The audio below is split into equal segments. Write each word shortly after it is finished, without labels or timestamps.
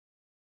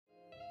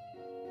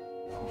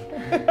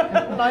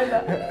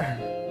Neither.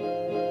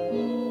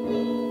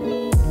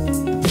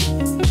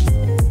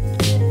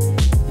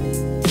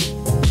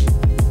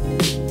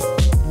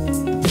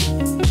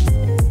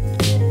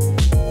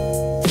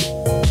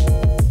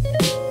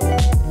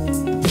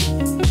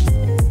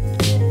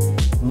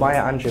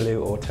 Maya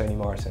Angelou or Toni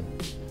Morrison?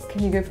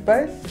 Can you go for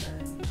both?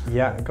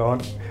 Yeah, go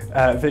on.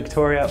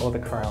 Victoria or The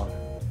Crown?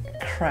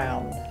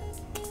 Crown.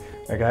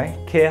 Okay.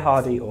 Keir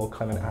Hardie or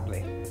Clement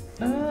Attlee?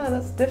 Ah,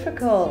 that's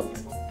difficult.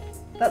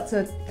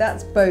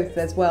 That's both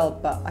as well,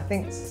 but I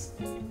think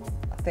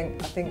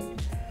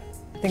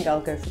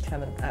I'll go for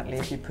Clement Attlee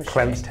if you push me.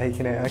 Clem's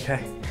taking it,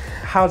 okay.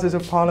 Houses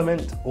of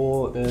Parliament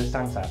or the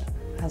Stansted?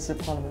 Houses of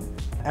Parliament.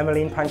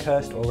 Emmeline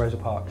Pankhurst or Rosa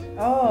Parks?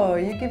 Oh,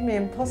 you give me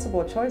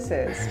impossible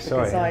choices because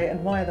Sorry. I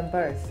admire them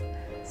both.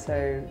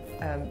 So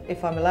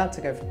if I'm allowed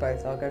to go for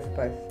both, I'll go for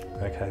both.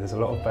 Okay, there's a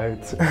lot of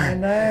both. I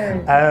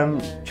know.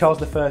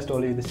 Charles I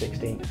or Louis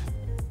XVI?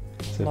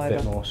 It's a Neither.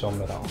 bit more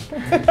sombre, that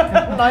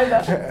one.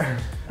 Neither.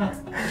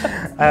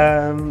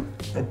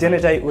 A dinner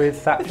date with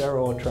Thatcher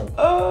or Trump?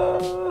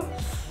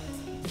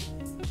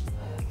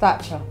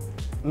 Thatcher.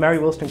 Mary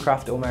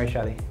Wollstonecraft or Mary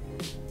Shelley?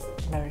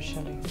 Mary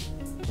Shelley.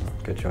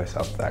 Good choice,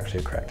 that's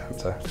actually a correct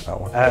answer to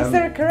that one. Is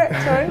there a correct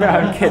one? No,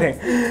 I'm kidding.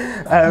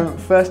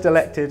 First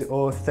elected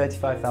or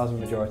 35,000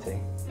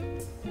 majority?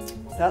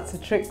 That's a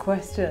trick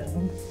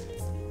question.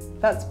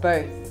 That's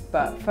both,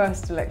 but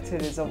first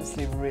elected is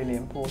obviously really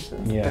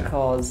important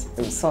because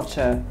it was such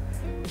a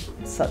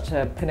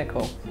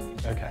pinnacle.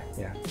 Okay,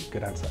 yeah,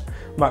 good answer.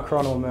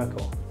 Macron or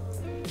Merkel?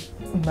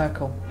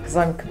 Merkel, because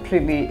I'm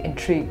completely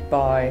intrigued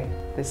by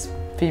this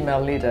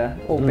female leader,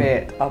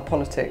 albeit our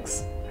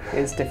politics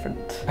is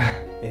different.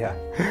 Yeah.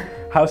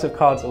 House of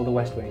Cards or the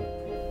West Wing?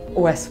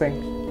 West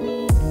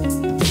Wing.